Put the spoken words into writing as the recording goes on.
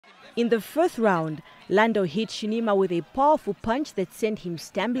In the first round, Lando hit Shinima with a powerful punch that sent him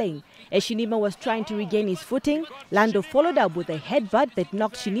stumbling. As Shinima was trying to regain his footing, Lando followed up with a headbutt that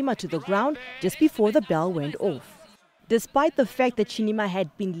knocked Shinima to the ground just before the bell went off. Despite the fact that Shinima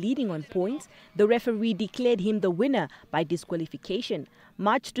had been leading on points, the referee declared him the winner by disqualification,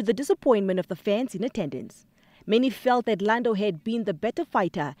 much to the disappointment of the fans in attendance. Many felt that Lando had been the better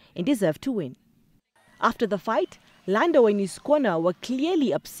fighter and deserved to win. After the fight, Lando and his corner were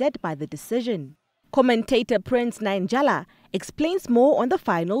clearly upset by the decision. Commentator Prince Nanjala explains more on the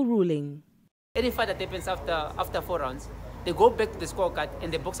final ruling. Any fight that happens after 4 rounds, they go back to the scorecard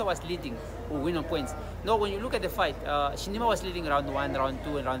and the boxer was leading who win on points. No, when you look at the fight, Shinima was leading round 1, round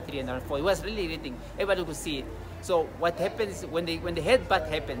 2, and round 3, and round 4. He was really leading. Everybody could see it. So what happens when the headbutt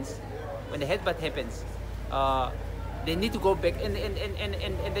happens? They need to go back, and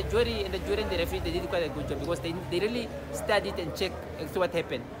the jury and the referee, they did quite a good job because they really studied and checked what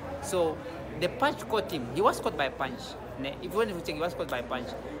happened. So the punch caught him. He was caught by a punch. If you want to check, he was caught by a punch.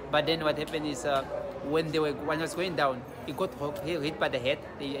 But then what happened is when he was going down, he got hit by the head.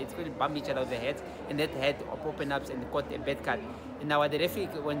 They bumped each other with the head, and that head opened up and caught a bad cut. And now the referee,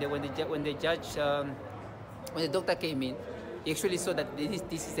 when the doctor came in, he actually saw that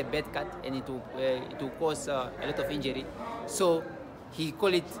this is a bad cut and it will cause a lot of injury. So he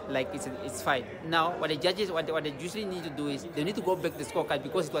called it like it's fine. Now what the judges, what they usually need to do is they need to go back the scorecard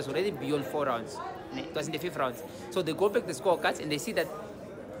because it was already beyond 4 rounds. It was in the 5th round. So they go back the scorecards and they see that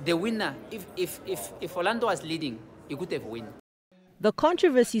the winner, if Orlando was leading, he could have won. The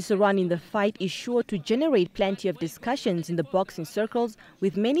controversy surrounding the fight is sure to generate plenty of discussions in the boxing circles,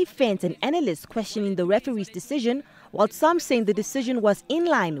 with many fans and analysts questioning the referee's decision, while some saying the decision was in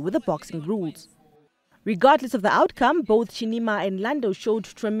line with the boxing rules. Regardless of the outcome, both Shinima and Lando showed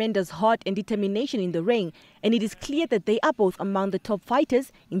tremendous heart and determination in the ring, and it is clear that they are both among the top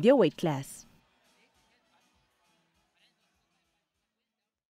fighters in their weight class.